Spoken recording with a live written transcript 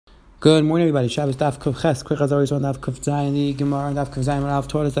Good morning, everybody. Shabbos Daf Kuf Ches. Quick as always on Daf Kuf Zayin. The Gemara and Daf Kuf Zayin Rav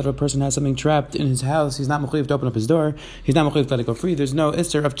taught us that if a person has something trapped in his house, he's not mechuyev to open up his door. He's not mechuyev to let it go free. There's no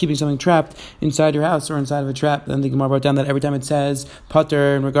issur of keeping something trapped inside your house or inside of a trap. Then the Gemara brought down that every time it says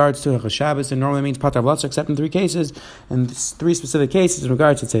pater in regards to a Shabbos, it normally means pater b'latzer, except in three cases. And three specific cases in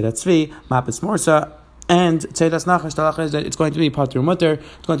regards to Tzeidat Tzvi, Mapis Morsa, and Tzeidas Nachash. The halacha is that it's going to be pater mutter.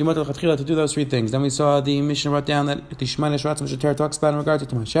 It's going to be mutter l'chatchila to do those three things. Then we saw the Mishnah brought down that the Shemana Shratzim Shater talks about in regards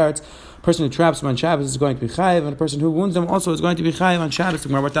to Sheretz. A person who traps them on Shabbos is going to be chayiv, and a person who wounds them also is going to be chayiv on Shabbos. The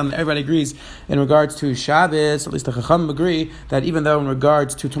Gemara brought down that everybody agrees in regards to Shabbos. At least the Chacham agree that even though in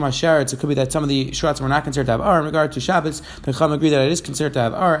regards to Tumas Sheretz, it could be that some of the Shratzim are not considered to have ar. In regard to Shabbos, the Chacham agree that it is considered to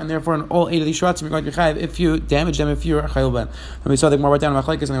have ar, and therefore in all 8 of these Shratzim you're going to be chayiv if you damage them, if you are chayiv ben. And we saw the Gemara brought down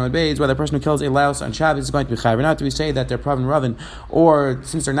Machlekes and the Beis whether the person who kills a louse on Shabbos is going to be chayiv or not. Do we say that they're Pravin Ravin, or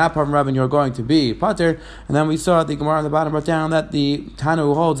since they're not Pravin Ravin, you're going to be pater? And then we saw the Gemara on the bottom brought down that the Tana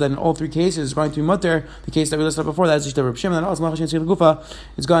who holds that in all 3 cases is going to be mutter. The case that we listed before, that is Reb Shimon, and also Malachas Yisrael Gufa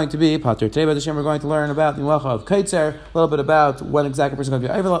is going to be pater. Today, by the Shem, we're going to learn about the Malacha of Kaitzer, a little bit about when exactly a person is going to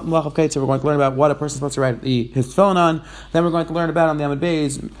be over Malacha of Kaitzer. We're going to learn about what a person is supposed to write his tefillin on. Then we're going to learn about on the Amud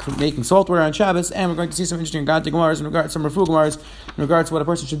Beis making saltware on Shabbos, and we're going to see some interesting Ganta Gemaras in regards to some Refu Gemaras in regards to what a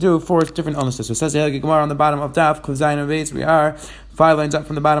person should do for different illnesses. So it says the Gemara on the bottom of Daf Kuf Zayin Beis. We are 5 lines up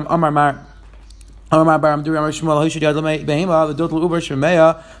from the bottom. Amar Mar. A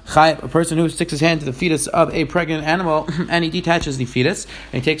person who sticks his hand to the fetus of a pregnant animal and he detaches the fetus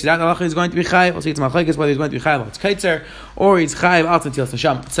and he takes it out, the halacha is going to be chayiv. We'll see it's machlekes whether he's going to be chayiv, it's kaitzer, or he's chayiv al tzilas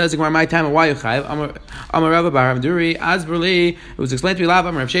neshama. It says in my time, why you chayiv? Amar Rabba bar Hamduri Asberli. It was explained to me. Lav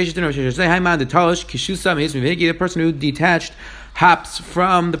Amar Rav Sheshet and Rav Sheshet say, "Hayman the talish kishusam hismi v'higi." The person who detached hops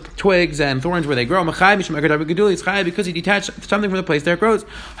from the twigs and thorns where they grow. It's chayiv because he detached something from the place that it grows.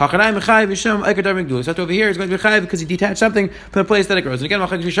 So over here, it's going to be chayiv because he detached something from the place that it grows. And again,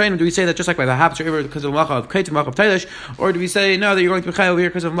 do we say that just like by the hops or because of malacha of kait and malacha of tailish, or do we say no that you're going to be chayiv over here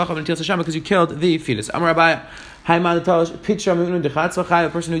because of malacha of netilas neshama because you killed the fetus? Amar Rabbi. A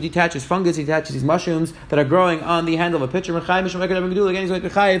person who detaches fungus, he detaches these mushrooms that are growing on the handle of a pitcher. Again, he's going to be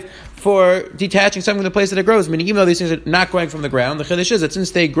chayiv for detaching something from the place that it grows. Meaning, even though these things are not growing from the ground, the chiddush is that since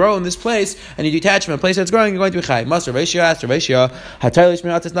they grow in this place and you detach from a place that's growing, you're going to be chayiv.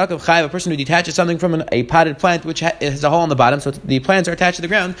 A person who detaches something from a potted plant which has a hole on the bottom, so the plants are attached to the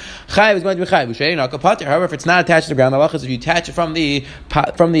ground, chayiv is going to be chayiv. However, if it's not attached to the ground, the halach is if you detach it from the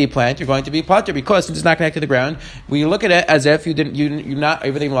plant, you're going to be pater because since it's not connected to the ground. We look at it as if you're not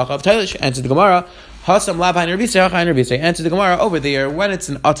everything malacha of tailish. Answer the Gemara. Hasam lav hain Rabbi. Answer the Gemara over there. When it's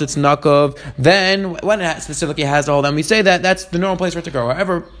an atzitz nakov, then when it specifically has a hole, then we say that that's the normal place for it to grow.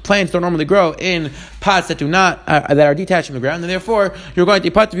 However, plants don't normally grow in pots that do not that are detached from the ground, and therefore you're going to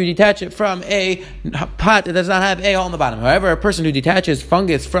be pot if you detach it from a pot that does not have a hole in the bottom. However, a person who detaches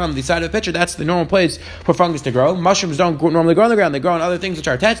fungus from the side of the pitcher, that's the normal place for fungus to grow. Mushrooms don't normally grow on the ground; they grow on other things which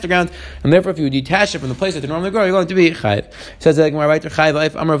are attached to the ground, and therefore, if you detach it from the place that they normally grow, you're going to be chayiv. Says the Gemara right there,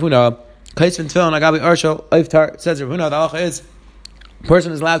 chayiv amar Ravuna. Says Ravuna, the halacha is a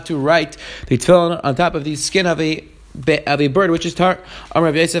person is allowed to write the tefillin on top of the skin of a bird which is tar.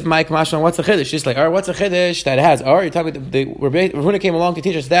 Rav Yosef, Mike Mashon, what's the chiddush? Just like what's the chiddush that it has ar? You're talking about the Ravuna came along to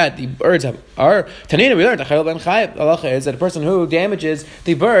teach us that the birds have ar. Tanina, we learned chayil ben chayiv. The halacha is that a person who damages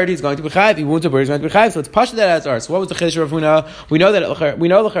the bird, he's going to be chayiv. He wounds a bird, he's going to be chayiv. So it's pasha that has ar. So what was the chiddush of Ravuna? We know that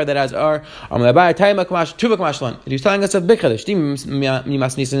that has ar. He was telling us a big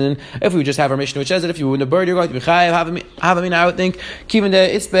chiddush. If we just have our mission which says that if you wound a bird, you're going to be chayiv. I would think even the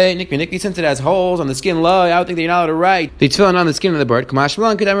isbe nikmi since it has holes on the skin low, I would think that you're not allowed to write the tefillin on the skin of the bird.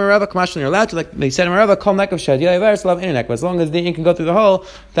 You're allowed to, like they said in Rava, kol neck of shed, as long as the ink can go through the hole,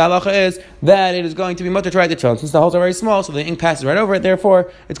 the halacha is that it is going to be mutter to write the tefillin. Since the holes are very small, so the ink passes right over it,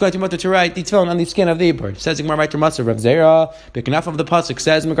 therefore it's going to be mutter to write the tefillin on the skin of the bird. Says Gemara right to Matzah Rav Zera, enough of the pasuk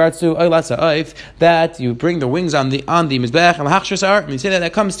says in regards to oilasa oif that you bring the wings on the mizbech and hachshus ar. And you say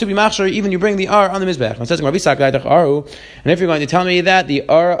that comes to be machshir, even you bring the ar on the mizbech. And says Gemara and if you're going to tell me that the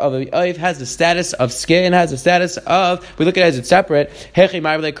ar of the oif has the status of skin, has the status of, we look at it as it's separate. How could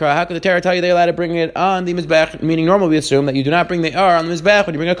the Torah tell you they're allowed to bring it on the mizbech? Meaning, normally we assume that you do not bring the ar on the mizbech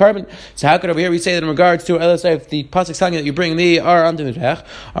when you bring a carbon. So how could over here we say that in regards to if the pasuk is telling you that you bring the ar on the mizbech?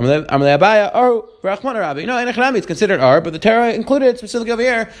 No, it's considered ar, but the Torah included it specifically over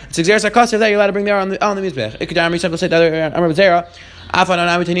here. It's exeris hakasef that you're allowed to bring the ar on the mizbech.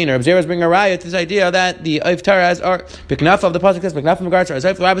 Observers bring a riot to this idea that the iftar has ar. Biknaf of the pasuk says biknaf of regards as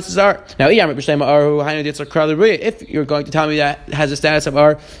if the rabbis is ar. Now if you're going to tell me that it has a status of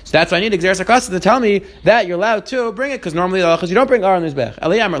ar, so that's why I need exeris hakasa to tell me that you're allowed to bring it, because normally the halachas you don't bring ar on the mizbech.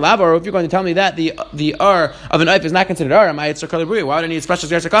 Or if you're going to tell me that the ar of an if is not considered ar, why would I need special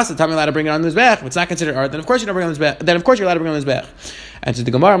exeris hakasa to tell me allowed to bring it on the mizbech? If it's not considered ar, then of course you don't bring it on the mizbech. Then of course you're allowed to bring it on the mizbech. And so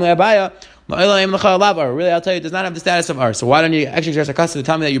the Gemara really, I'll tell you, it does not have the status of ar. So why don't you actually exercise a custom to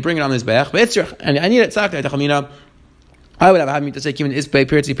tell me that you bring it on this bech? And I need it. I would have me to say kimin isbei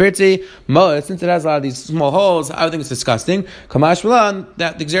pirtzi. Since it has a lot of these small holes, I would think it's disgusting. Kamash v'lan,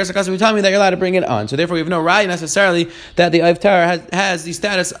 that the exeris hakasa will tell me that you're allowed to bring it on. So therefore, we have no raya necessarily that the iftar has the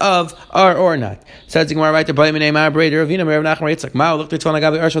status of ar or not. Says the Gemara right to Ba'im Nei Mar Breder Ravina Merav Nachman Yitzchak Mao look to Tefillin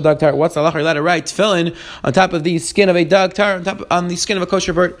Agabi Arshal Dog Tar. What's the halacha? You're allowed to write tefillin on top of the skin of a dog tar, on the skin of a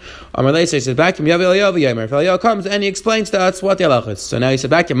kosher bird. Amalei says back to Yavi Eliyahu Yemer. If Eliyahu comes and he explains to us what the halacha is. So now he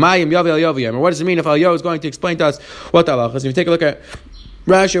said back to Mayim Yavi Eliyahu Yemer. What does it mean if Eliyahu is going to explain to us what the halacha is? If you take a look at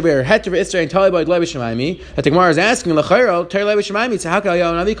Rashi over here, Heter Israel and Talibai Levi Shemaimi, that the Gemara is asking Lechera, Ter Levi Shemaimi, so how can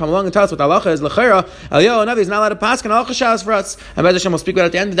Eliyahu Navi come along and tell us what the halacha is? Lechera, Eliyahu Navi is not allowed to pass on halacha shas for us. And Bez Hashem will speak about it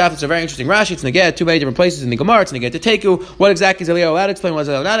at the end of the daf. It's a very interesting Rashi. It's Neged, two very different places in the Gemara. It's Neged to Teku. What exactly is Eliyahu allowed to explain? What is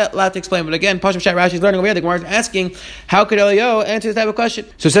Eliyahu not allowed to explain? But again, Pashup Shat Rashi is learning over here. The Gemara is asking, how could Eliyahu answer this type of question?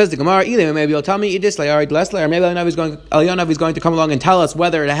 So says the Gemara, either maybe you'll tell me Idis Layar, Lesler, or maybe Eliyahu Navi is going to come along and tell us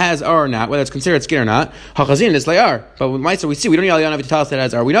whether it has ar or not, whether it's considered skin or not. Hachazin is Layar. But with Meiser we see we don't need Eliyahu Navi to tell us that it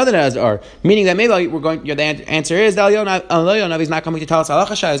has ar. We know that it has ar, meaning that maybe we're going. The answer is that Eliyahu Navi is not coming to tell us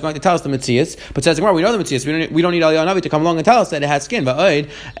halacha shah, is going to tell us the mitzias. But says the Gemara, we know the mitzias. We don't need Eliyahu Navi to come along and tell us that it has skin. But the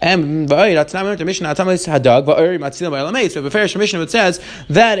Beferish Mishnah it says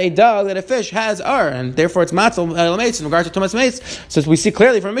that a fish has ar, and therefore it's matzal elameitz in regard to tumas meitz. So we see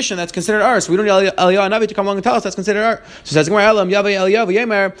clearly from a Mishnah that's considered ar. So we don't need Eliyahu Navi to come along and tell us that's considered ar. So says the Gemara, Elam Yavi Eliyahu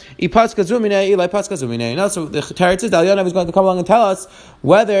Yemer ipaska zumine ilai paska zumine. No, so the Teretz is that Eliyahu Navi is going to come along and tell us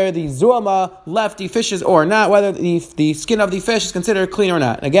whether the zuama left the fishes or not, whether the skin of the fish is considered clean or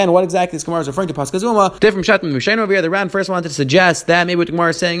not. And again, what exactly this Gemara is referring to, Paska Zuma, different from Shatman Mishain over here. The Ran first wanted to suggest that maybe what the Gemara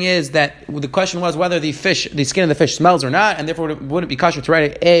is saying is that the question was whether the skin of the fish smells or not, and therefore it wouldn't be kosher to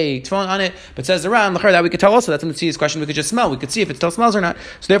write a tefillin on it. But says the Ran, that we could tell also, that's when we see this question, we could just smell, we could see if it still smells or not.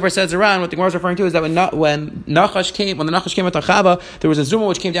 So therefore says the Ran, what the Gemara is referring to is that when the Nachash came at Archava, there was a Zuma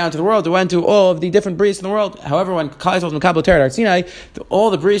which came down to the world, it went to all of the different breeds in the world. However, when Kalai was Makabel Tered Har Sinai, all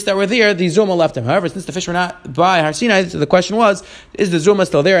the breeds that were there, the Zuma left them. However, since the fish were not by Har Sinai, so the question was, is the Zuma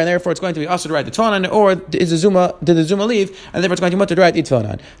still there, and therefore it's going to be also to write the tefillin, or did the Zuma leave, and therefore it's going to be mutter to write the tefillin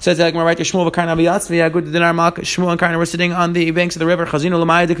on. Says that Gemara, right to Shmuel v'Karna b'Yatzvi, good dinar malk. Shmuel and Karna were sitting on the banks of the river. Chazinu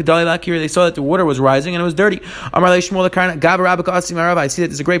l'mayid kedali lakir. They saw that the water was rising and it was dirty. Amar le Shmuel Karna gaber rabba ka'asim arav. I see that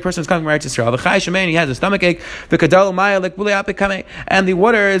there's a great person who's coming from Eretz Yisrael. V'chai shemein, he has a stomach ache. V'kadalu maya lekbuli apikame, and the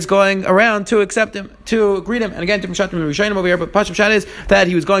water is going around to accept him, to greet him. And again, different shot from Rishayim over here, but Pashup Shat is that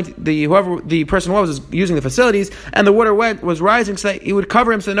he was going to whoever the person was using the facilities, and the water was rising, so that he would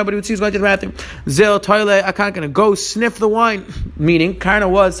cover him so that nobody would see he was going to the bathroom. Zil toile akan, gonna go sniff the wine. Meaning, Karna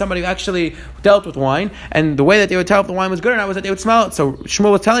was somebody who actually dealt with wine, and the way that they would tell if the wine was good or not was that they would smell it. So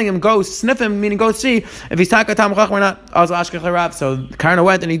Shmuel was telling him, go sniff him, meaning go see if he's taka tam chacham or not. So Karna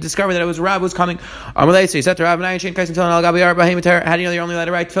went and he discovered that it was Rav was coming. So he said to Rav, how do you know you're only allowed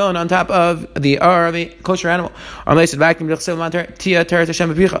to write tefillin on top of the ar of a kosher animal? From this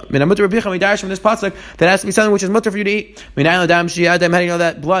pasuk, that has to be something which is mutter for you to eat. How do you know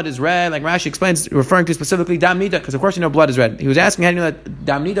that blood is red? Like Rashi explains, referring to specifically dam nida, because of course you know blood is red. He was asking how do you know that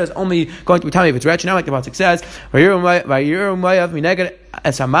dam nida is only going to be tummy if it's red. You know, like the pasuk says, you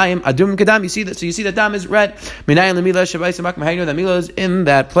see that, so you see that dam is red. How do you know that mila is in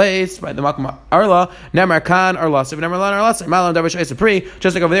that place by the makam arla? Nemar kan arla, just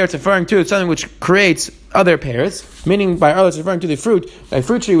like over there, it's referring to something which creates other pairs. Meaning by arla, it's referring to the fruit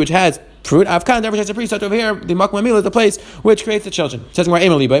tree which has fruit. Avkan, never has a priest over here. The makam amila is the place which creates the children. It says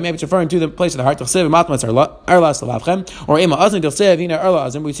maybe it's referring to the place of the heart. Or ema azni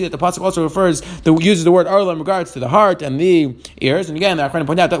arla. We see that the pasuk also uses the word arla in regards to the heart and the ears. And again, the Acharonim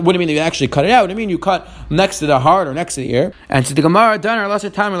point out that wouldn't mean that you actually cut it out. It would mean you cut next to the heart or next to the ear. And so the Gemara, whenever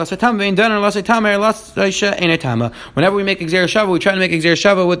we make exer shava, we try to make exer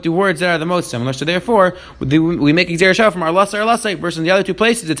shava with the words that are the most similar. So therefore, we make exer shava from arla versus in the other two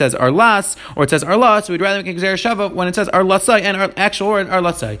places it says arla. Arlas, or it says Arlas, so we'd rather make a Gzer Shava when it says Arlasai and our actual word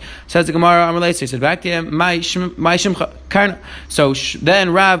Arlasai. Says the Gemara, Amalei, he said back to him, my Shimcha, Karna. So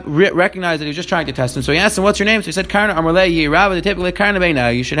then Rav recognized that he was just trying to test him. So he asked him, what's your name? So he said, Karna, Amalei, Rav, the typically Karna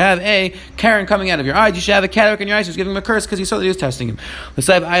Beina. You should have a Karen coming out of your eyes. You should have a cataract in your eyes. He was giving him a curse because he saw that he was testing him.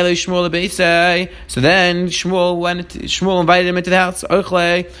 So then Shmuel invited him into the house.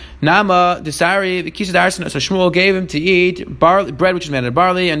 Nama, Desari, the Kisa Darsana. So Shmuel gave him to eat bread which is made of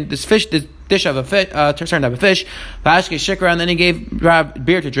barley, and this dish of a fish, turned up a fish, and then he gave Rab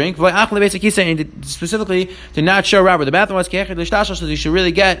beer to drink. And specifically to not show Rab where the bathroom was, so he should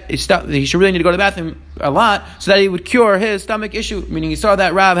really need to go to the bathroom a lot, so that he would cure his stomach issue. Meaning he saw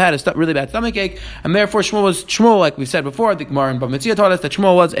that Rab had a really bad stomach ache, and therefore Shmuel, like we said before, the Gemara in Bava Metzia taught us that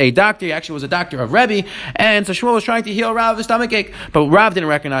Shmuel was a doctor. He actually was a doctor of Rebbe, and so Shmuel was trying to heal Rab of his stomach ache, but Rab didn't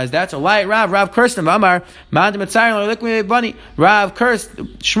recognize that. So Rav cursed him. Rav cursed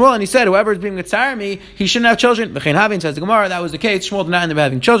Shmuel, and he said, whoever is being mitzayir me, he shouldn't have children. Says the Gemara, that was the case. Shmuel did not end up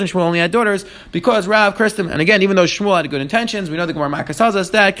having children. Shmuel only had daughters because Rav cursed him. And again, even though Shmuel had good intentions, we know the Gemara Makkah tells us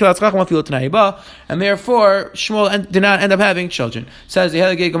that, and therefore Shmuel did not end up having children. Says the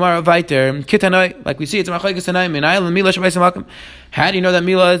Helege Gemara Viter Kitanoi, like we see, it's Machlekes Tanaim in Island Mila Shabbai Samakim. How do you know that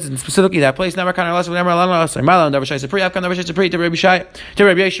Mila is specifically that place? Never kind of never Malan Malan Never Shai Sapri. I've come never Shai Sapri to Rabbi Shai to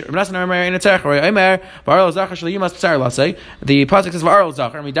Rabbi Yeshua. Rabbi Nassan in a Tzach or Omer Varol Zachar Shli Yumas Psar Lasei. The pasuk says Varol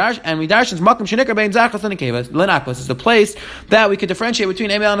Zachar, and we dash Makom Shenikar Bein Zachar Lenikevas. Lenakos is the place that we could differentiate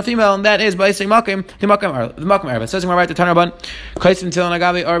between a male and a female, and that is by saying Makom the Makom Arba. Says we're right to Tanaban. Kaisim Tilon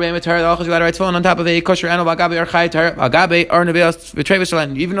Agabe or Bein Mitar. The Alchos got to write tefillin on top of a kosher animal. Agabe or Chai Tar Agabe or Nevelas V'Treifas.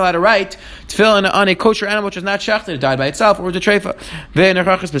 Even though I had to write tefillin on a kosher animal which was not shachted, it died by itself, or the Treifa.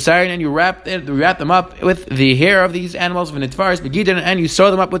 And you wrap them up with the hair of these animals, and you sew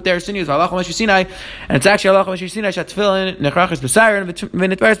them up with their sinews. And it's actually Allah it's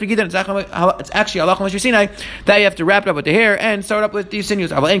actually Allah that you have to wrap it up with the hair and sew it up with these sinews.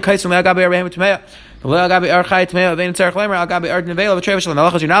 You're not allowed to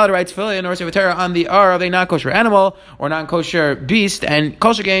write tefillin or sevatera on the R of a non-kosher animal or non-kosher beast, and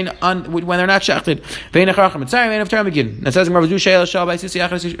kosher gain on when they're not shachted. And this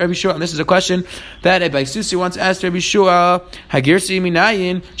is a question that a Baisusi once asked Rabbi Shua. How do you know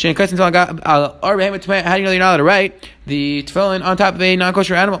you're not allowed to write the tefillin on top of a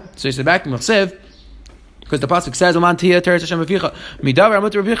non-kosher animal? So he said back to Mechsev, because the pasuk says, it has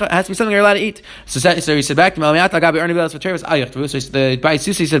to be something you're allowed to eat. So he said back to him, so the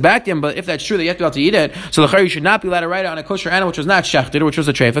Baisusi said back to him, but if that's true that you have to be able to eat it, so the you should not be allowed to write it on a kosher animal which was not shachted, which was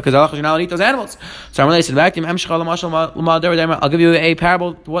a treifa, because Allah you're not allowed to eat those animals. So I said back to him, I'll give you a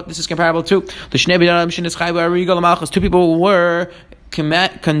parable, what this is comparable to. Two people were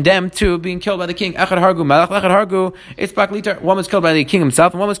condemned to being killed by the king. Echad hargu, malach echad hargu. It's baklitar. One was killed by the king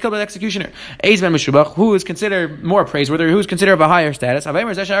himself, and one was killed by the executioner. Eizman meshubach, who is considered more praiseworthy, who is considered of a higher status. The one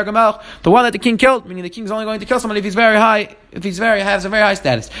that the king killed, meaning the king is only going to kill somebody if he's very high, has a very high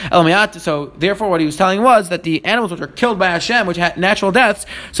status. So therefore, what he was telling was that the animals which were killed by Hashem, which had natural deaths,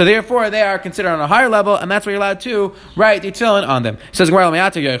 so therefore they are considered on a higher level, and that's why you're allowed to write the tefillin on them. It says,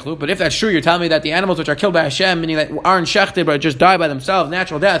 but if that's true, you're telling me that the animals which are killed by Hashem, meaning that aren't shechted but just die by themselves,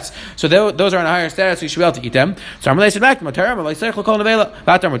 natural deaths, so those are on a higher status, so you should be able to eat them. So I'm said back to the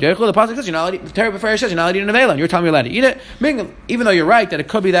pasuk says you're not allowed to eat the Torah before it says you're not allowed to eat a nevela, and you're telling me you're allowed to eat it, even though you're right that it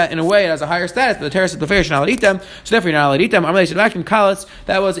could be that in a way it has a higher status, but the Torah says before you're not allowed to eat them, so therefore you're not allowed to eat them. I'm said back to Kalas,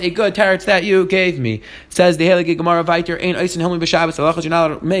 that was a good teretz that you gave me. Says the Heilige Gemara Vayter, Ein Eisen Hilmi b'Shabbos, you're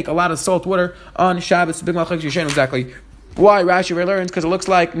not allowed to make a lot of salt water on Shabbos. Big Malchus Yishen, exactly why Rashi learns, because it looks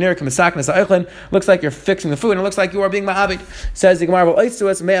like looks like you're fixing the food, and it looks like you are being ma'abed. Says the Gemara,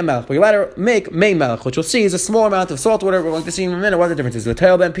 but you're allowed to make mei melech, which you'll see is a small amount of salt water. We're going to see in a minute what the difference is. And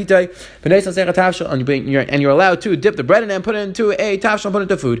you're allowed to dip the bread in and put it into a tafshel and put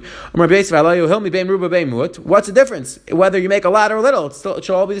it into food. What's the difference? Whether you make a lot or a little, it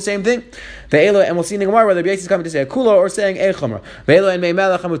should all be the same thing. And we'll see in the Gemara whether Beis is coming to say a kula or saying a chumrah.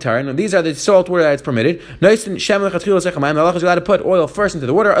 And these are the salt water that is permitted. The halacha is allowed to put oil first into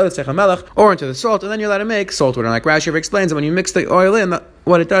the water, or into the salt, and then you're allowed to make salt water. And like Rashi explains, when you mix the oil in,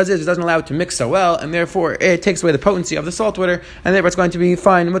 what it does is it doesn't allow it to mix so well, and therefore it takes away the potency of the salt water, and therefore it's going to be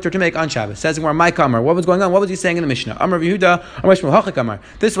fine mutter to make on Shabbos. Says my kamar. What was going on? What was he saying in the Mishnah? Amar Yehuda, Amar Shmuel Hachik Amar.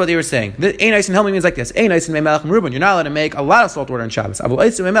 This is what they were saying. Ein Eisen Helmi means like this. Ein Eisen Mei Melech Merubin. You're not allowed to make a lot of salt water on Shabbos. Avu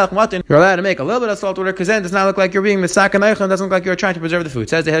Eisen Mei Melech Matin. You're allowed to make a little bit of salt water, because then it does not look like you're being misak and doesn't look like you're trying to preserve the food.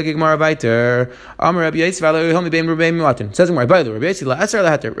 Says the Helgi Gemara Vayter. Amar Rabbi Yisrael Helmi Bein Merubin Matin. Says Gemara Vayter. Rabbi Yisrael La'aser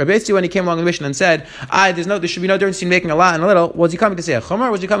Lahater. Rabbi Yisrael, when he came along in the Mishnah and said, there should be no difference between making a lot and a little, was he coming to say a chumrah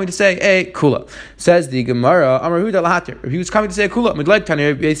Amar, was he coming to say a kula? Says the Gemara, Amar Huda lahatir. He was coming to say a kula. Midleg Tani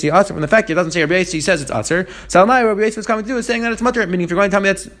Rabbi Yosi Aser. From the fact it doesn't say Rabbi Yosi, he says it's Aser. Salmai, Rabbi Yosi was coming to do is saying that it's mutter. Meaning, if you're going to tell me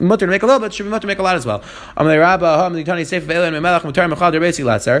that's mutter to make a little bit, it should be mutter to make a lot as well. From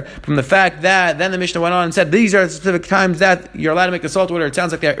the fact that then the Mishnah went on and said these are specific times that you're allowed to make the salt water. It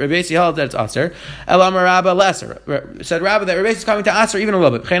sounds like that Rabbi Yosi held that it's Aser. Elam Rabba lesser. Said Rabba that Rabbi Yosi is coming to Aser even a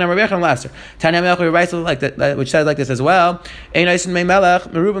little bit. Chaynam Rabbi Yechon lesser. Tanya Melech Rabbi Yosi like that, which says like this as well. Ein Eisen Mei Melech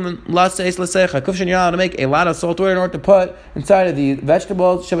Merubim Laseis Lesecha. Kufshin you're allowed to make a lot of salt water in order to put inside of the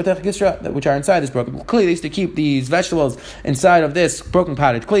vegetables Shabbatech Gisra, which are inside this broken. Clearly, they used to keep these vegetables inside of this broken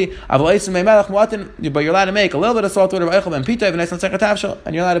potted kli. But you're allowed to make a little bit of salt water and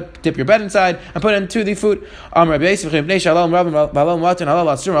you're allowed to dip your bread inside and put it into the food.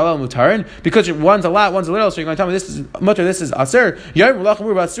 Because one's a lot, one's a little, so you're going to tell me this is mutter, this is aser. People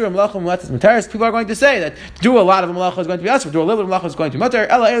are going to say that to do a lot of malacha is going to be aser, do a little bit of malacha is going to be mutter.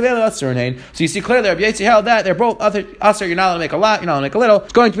 So you see clearly Rabbi Yosi held that they're both aser. You're not allowed to make a lot, you're not allowed to make a little.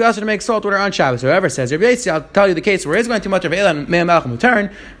 It's going to be aser to make salt water on Shabbos. Whoever says Rabbi Yosi, I'll tell you the case where it's going to mutter ve'elan mei melech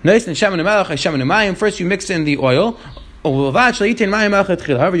mutarn. First you mix in the oil. However,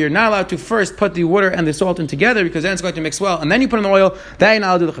 you're not allowed to first put the water and the salt in together because then it's going to mix well, and then you put in the oil. That you're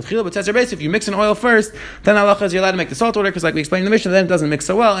not allowed to do the. But says if you mix in oil first, then Allah is you're allowed to make the salt water because, like we explained in the Mishnah, then it doesn't mix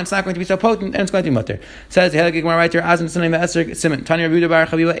so well, and it's not going to be so potent, and it's going to be mutter. Says the Halachic Gemara right there, Azin Sunaim Esrog Simon Tanya Rabbi Bar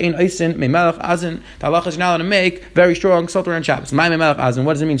Chavila Ein Eisin Meimelach Azin. The Allah is not allowed to make very strong salt water on Shabbos. My Meimelach Azin.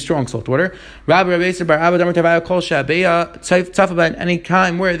 What does it mean strong salt water? Rabbi Yisrael Bar Abba Damar Tavaya Kol Shabeya Tzafaba. Any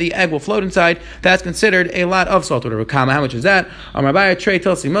time where the egg will float inside, that's considered a lot of salt water. Kama, how much is that? It's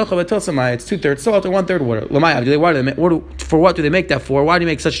 2/3 salt and 1/3 water. For what do they make that for? Why do you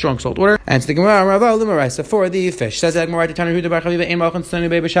make such strong salt water? And the Gemara for the fish. Says that Gemara you're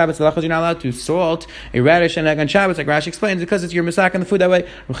not allowed to salt a radish and egg on Shabbos, like Rashi explains, because it's your masak in the food that way.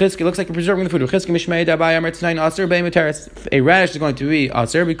 It looks like you're preserving the food. A radish is going to be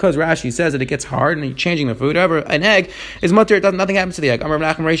aser because Rashi says that it gets hard and you're changing the food. However, an egg is mutter. Nothing happens to the egg. In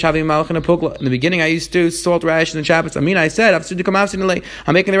the beginning, I used to salt radishes in Shabbos. I said I'm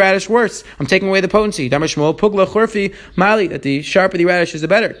making the radish worse. I'm taking away the potency. That the sharper the radish is, the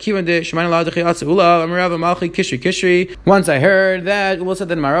better. Once I heard that,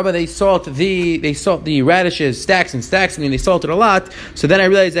 then Marabba they salt the radishes stacks and stacks, meaning they salt it a lot. So then I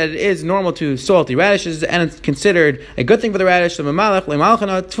realized that it is normal to salt the radishes, and it's considered a good thing for the radish. So then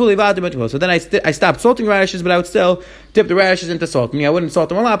I stopped salting radishes, but I would still dip the radishes into salt. I wouldn't salt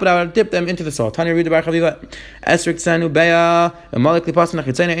them a lot, but I would dip them into the salt.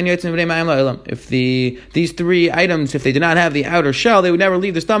 If these three items, if they did not have the outer shell, they would never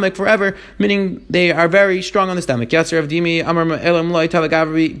leave the stomach forever, meaning they are very strong on the stomach. Said Rav Dimi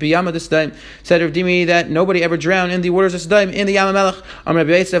that nobody ever drowned in the waters of Sedaim in the Yam HaMelech.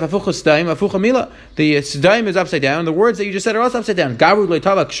 The Sedaim is upside down. The words that you just said are also upside down.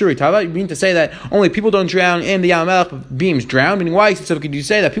 You mean to say that only people don't drown in the Yam HaMelech, beams drown? Meaning, why specifically do you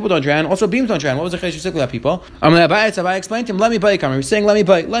say that people don't drown? Also, beams don't drown. What was the case specifically about people? I explained to him, let me buy. He's saying, let me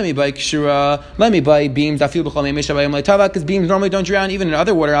buy kshura, let me buy beams. Because beams normally don't drown even in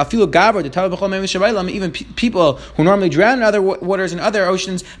other water. Even people who normally drown in other waters in other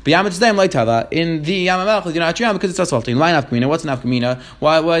oceans, in the Yam HaMelech they do not drown because it's so salty. Line of Kamina. What's an Afkamina?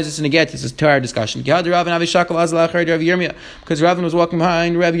 Why is this in a get? This is to our discussion. Because Ravin was walking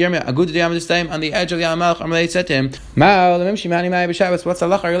behind Rabbi Yirmiyah on the edge of the Yam HaMelech. They said to him, what's the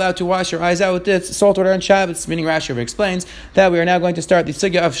halach? Are you allowed to wash your eyes out with this salt water on Shabbos? Meaning Rashi explains that we are now going to start the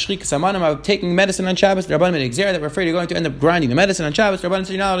sugya of shrik samanim, of taking medicine on Shabbos. The Rabbanim made exer that we're afraid you're going to end up grinding the medicine on Shabbos. The Rabbanim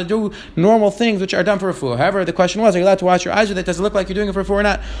said you're not allowed to do normal things which are done for refuah. However, the question was, are you allowed to wash your eyes with it? Does it look like you're doing it for refuah or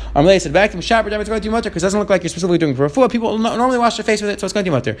not? They said back to him, Shabbat it's going to be mutter because it doesn't look like you're specifically doing it for refuah. People normally wash their face with it, so it's going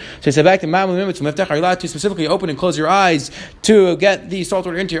to be mutter. So he said back to him, are you allowed to specifically open and close your eyes to get the salt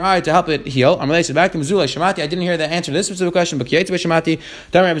water into your eye to help it heal? They said back to him, Zulay Shamati. I didn't hear the answer to this specific question, but Kiyetz Shamati.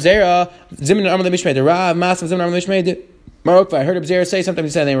 Damar Zera Zimin Amar Mishmei. The Rav Masav Zimin Amar Mishmei. Marokva. I heard Abzera say sometimes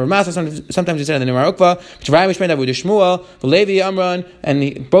he said the name of Masa, sometimes he said the name of Marokva. Shmuel, the Levi Amran,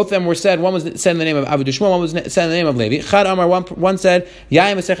 and both of them were said. One was said in the name of Abu Shmuel, one was said in the name of Levi. Chad Amar, one said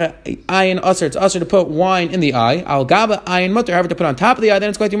Yaim Asecha Ayin Aser. It's Aser to put wine in the eye. Al Gaba Ayin Mutter. However, to put on top of the eye, then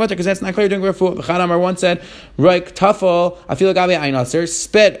it's going to be Mutter because that's not clear doing refuah. Chad Amar, one said Reik Tafel. I feel like Gabi Ayin Aser.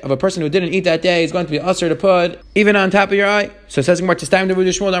 Spit of a person who didn't eat that day is going to be Aser to put even on top of your eye. So it says Gemara to time Avud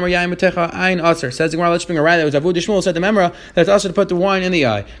Shmuel Amar Yain Matecha Ain Aser. Says Gemara, let's bring a right. It was Avud Shmuel said to Memra that it's also to put the wine in the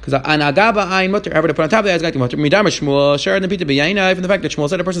eye because an Agaba Ain Mutter ever to put on top of the eye is going to Mutter. Midam Shmuel shared the pita b'yaina from the fact that Shmuel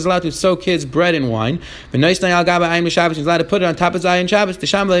said a person is allowed to soak his bread in wine. But nice Agaba Ain Shabbos is allowed to put it on top of his eye in Shabbos. The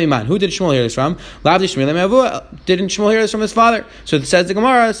Sham Leiman. Who did Shmuel hear this from? Lav Shmuel Mevu. Didn't Shmuel hear this from his father? So it says the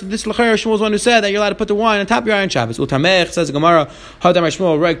Gemara. So this Lachar Shmuel is one who said that you're allowed to put the wine on top of your eye in Shabbos. Utamech says the Gemara. Hadam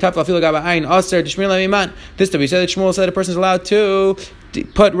Shmuel Reg Tafel Fil Agaba Ain Aser Shmuel Leiman. This to be said that Shmuel said a person is allowed to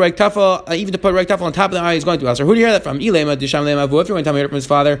put reg tafel, even to put reg tafel on top of the eye is going to answer. Who do you hear that from? Ilema Disham Lema Avu. If you're going to tell me from his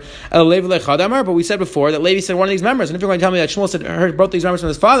father, but we said before that Levi said one of these members, and if you're going to tell me that Shmuel said heard both these members from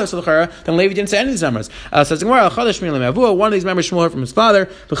his father, so then Levi didn't say any of these members. Says the Gemara, one of these members Shmuel heard from his father,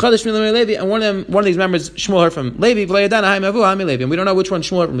 and one of these members Shmuel heard from Levi. And we don't know which one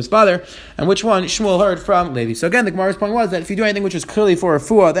Shmuel heard from his father and which one Shmuel heard from Levi. So again, the Gemara's point was that if you do anything which is clearly for a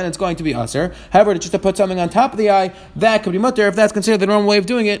fuah, then it's going to be aser. However, just to put something on top of the eye, that could be mutter if that's considered the normal way of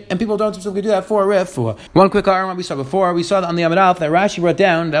doing it, and people don't specifically do that for a refuah. One quick argument we saw before, we saw that on the Amud Aleph that Rashi wrote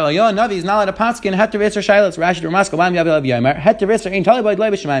down that Eliyahu Navi is not allowed to paskin heter v'isr shilas. Rashi Ramaskal Lam Yav Yaimar heter v'isr ain't tali by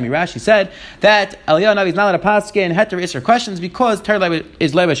Leib Shemaimi. Rashi said that Eliyahu Navi is not allowed to paskin heter v'isr questions because ter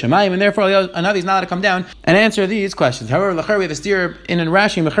is Leib Shemaimi, and therefore Eliyahu Navi is not allowed to come down and answer these questions. However, Lachar we have a steer in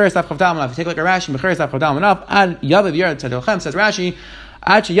Rashi Mecheres Daf Chav Dalman. If you take a look at Rashi Mecheres Daf Chav Dalman Ad Yav Yard Tzadochem says Rashi.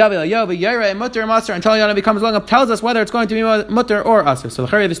 Until Eliyahu comes along, tells us whether it's going to be mutter or asr. So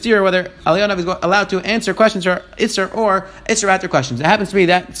the Chari of the steer, whether Eliyahu is allowed to answer questions or isser after questions. It happens to be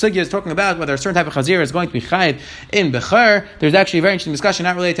that Sugya is talking about whether a certain type of chazir is going to be chayiv in Bechar. There's actually a very interesting discussion,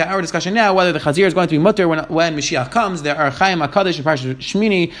 not related to our discussion now, whether the chazir is going to be mutter when Mashiach comes. There are Chaim HaKadosh and Parshat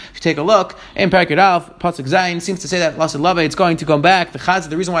Shmini. If you take a look in Perek Yud Pasuk Zayin, seems to say that Lasad Lava, it's going to go back. The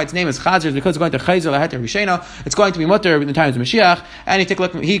reason why its name is chazir is because it's going to chayzer laheter rishena. It's going to be mutter in the times of Mashiach. And take a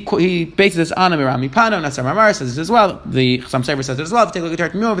look, he bases this on Amiram Mipano, Nasar Mamar says this as well. The Chassam Sofer says it as well. If you take a look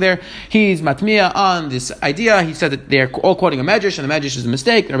at Tartamim over there, he's matmiya on this idea. He said that they're all quoting a medrash, and the medrash is a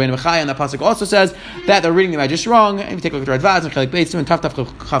mistake. Rabbeinu Bechaya and the pasuk also says that they're reading the medrash wrong. And if you take a look at Radvaz and Chelik Beitz and Taf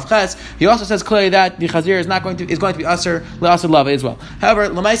Chav Ches, he also says clearly that the Chazir is going to be Asr Le'asr Lava as well. However,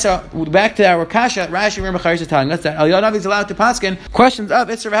 Lamaisa, back to our Kasha, Rashi Rim Bechaya is telling us that Eliyahu Navi is allowed to paskin questions of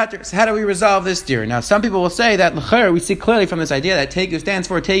Isser V'Hater. So how do we resolve this deer? Now, some people will say that L'cher, we see clearly from this idea that Teiku stands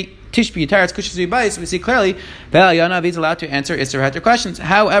for Tishbi Yitaretz Kushas V'Bais, we see clearly that Eliyahu Navi is allowed to answer Isser V'Hater questions.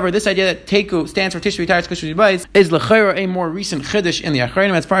 However, this idea that Teiku stands for Tishbi Yitaretz Kushas V'Bais is l'chayra a more recent chiddush in the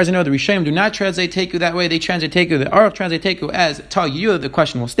Achronim. As far as I know, the Rishonim do not translate Teiku that way. They translate Teiku, the Aruch translate Teiku as Ta Yu, the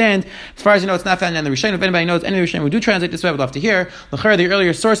question will stand. As far as I know, it's not found in the Rishonim. If anybody knows any of the Rishonim who do translate this way, I would love to hear. L'chayra, the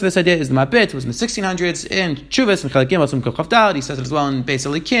earlier source of this idea is the Mabit. It was in the 1600s in Chuvas and Chelik Gimel Sum Kuf Chavdal. He says it as well in Beis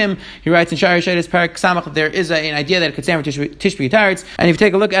Elikim. He writes in Shari Shadis Parak Samach that there is an idea that it could stand for Tishbi Yitaretz. And if you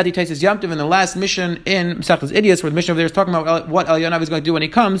take a look at the Taisis Yom Tov in the last mission in Mesachos Idios, where the mission over there is talking about what Eliyahu Navi is going to do when he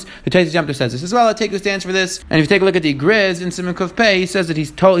comes, the Taisis Yom Tov says this as well. Teiku stands for this. And if you take a look at the Griz in Simon Kuf Pei, he says that he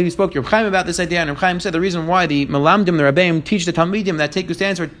spoke to Reb Chaim about this idea, and Reb Chaim said the reason why the Melamdim, the Rabbeim, teach the Talmidim that Teiku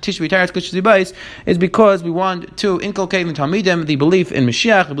stands for Tishbi Yitaretz Kushas V'Bais is because we want to inculcate in the Talmidim the belief in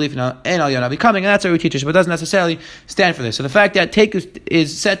Mashiach, the belief in Eliyahu Navi coming, and that's why we teach it, but it doesn't necessarily stand for this. So the fact that Teiku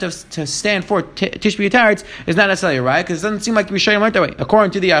is set to stand for Tishbi Yitaretz is not necessarily right, because it doesn't seem like we show right that way.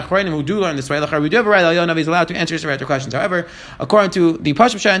 According to the Achronim who do learn this way, we do have a right. Eliyahu Navi is allowed to answer Yisrael questions. However, according to the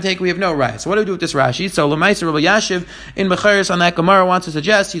Pashut Shah and Teiku, we have no right. So what do we do with this Rashi? So Lamaisa Rabbi Yashiv in Becharis on that Gemara wants to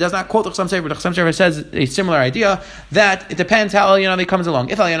suggest, he does not quote the Chassam Sofer, but the Chassam Sofer says a similar idea that it depends how Eliyahu Navi comes along.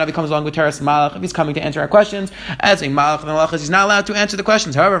 If Eliyahu Navi comes along with Teres Malach, if he's coming to answer our questions as a Malach, then he's not allowed to answer the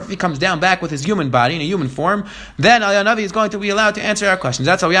questions. However, if he comes down back with his human body in a human form, then Eliyahu Navi is going to be allowed to answer our questions.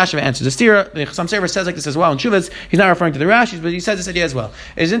 That's how Yashiv answers. The Stira, the Chassam Sofer says like this as well in Shuvas. He's not referring to the Rashis, but he says this idea as well.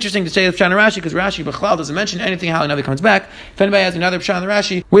 It is interesting to say the Pshat in Rashi because Rashi B'chlal doesn't mention anything how Navi comes back. If anybody has another Pshat in the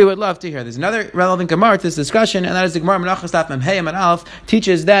Rashi, we would love to hear. There's another relevant Gemara to this discussion, and that is the Gemara Menachos Daf Mem Hey and Aleph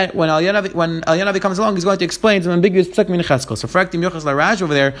teaches that when Eliyahu Navi comes along, he's going to explain some ambiguous Pesukim in Yechezkel. So for Ektim Yochas LaRash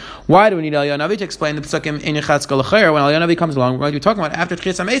over there, why do we need Eliyahu Navi to explain the Pesukim in Yechezkel? When Eliyahu Navi comes along, we're going to be talking about after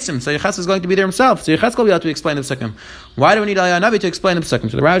Tchias HaMeisim. So Yechezkel is going to be there himself. So Yechezkel will be able to explain the Pesukim. Why do we need Eliyahu Navi to explain the Pesukim?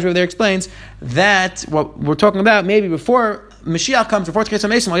 So the Rash over there explains that what we're talking about maybe before Mashiach comes, before Tchias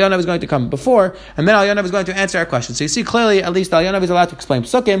HaMeisim, Eliyahu Navi is going to come before, and then Eliyahu Navi is going to answer our questions. So you see clearly, at least Eliyahu Navi is allowed to explain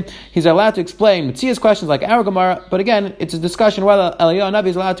Pesukim. He's allowed to explain Metzias questions like our Gemara, but again, it's a discussion whether Eliyahu Navi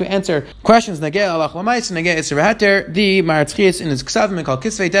is allowed to answer questions Negeh Alach Lamais, Negeh Isser V'Hater. The Maharatz Chiyas in his Ksavim and called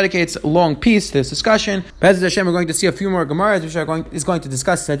Kisvei dedicates a long piece to this discussion. Be'ezus Hashem, we're going to see a few more Gemaras which is going to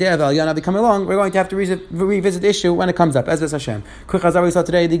discuss this idea of Eliyahu Navi coming along. We're going to have to revisit the issue when it comes up. Be'ezus Hashem. Quick Chazar we saw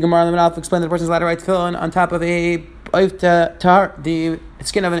today, the Gemara Lemon Alpha explained that the person is allowed to write tefillin on top of a the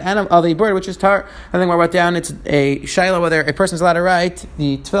skin of an animal, of a bird, which is tar. And then we wrote down it's a shayla whether a person is allowed to write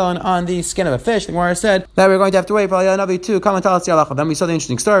the tefillin on the skin of a fish. The Gemara said that we're going to have to wait for Aliyah Navi to comment on the Then we saw the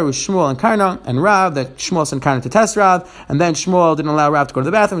interesting story with Shmuel and Karna and Rav, that Shmuel sent Karna to test Rav, and then Shmuel didn't allow Rav to go to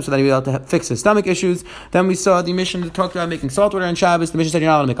the bathroom so that he would be able to fix his stomach issues. Then we saw the mission that talked about making salt water on Shabbos. The mission said you're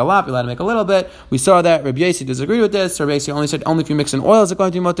not allowed to make a lot, you're allowed to make a little bit. We saw that Rabbi Yossi disagreed with this. Rabbi Yossi only said only if you mix in oil is it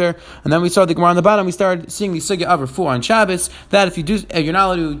going to be mutter. And then we saw the Gemara on the bottom. We started seeing the sugya of refuah on Shabbos, that if you do, you're not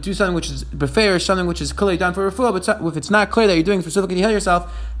allowed to do something which is befair, something which is clearly done for refuah, but if it's not clear that you're doing specifically to heal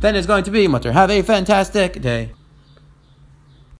yourself, then it's going to be mutter. Have a fantastic day.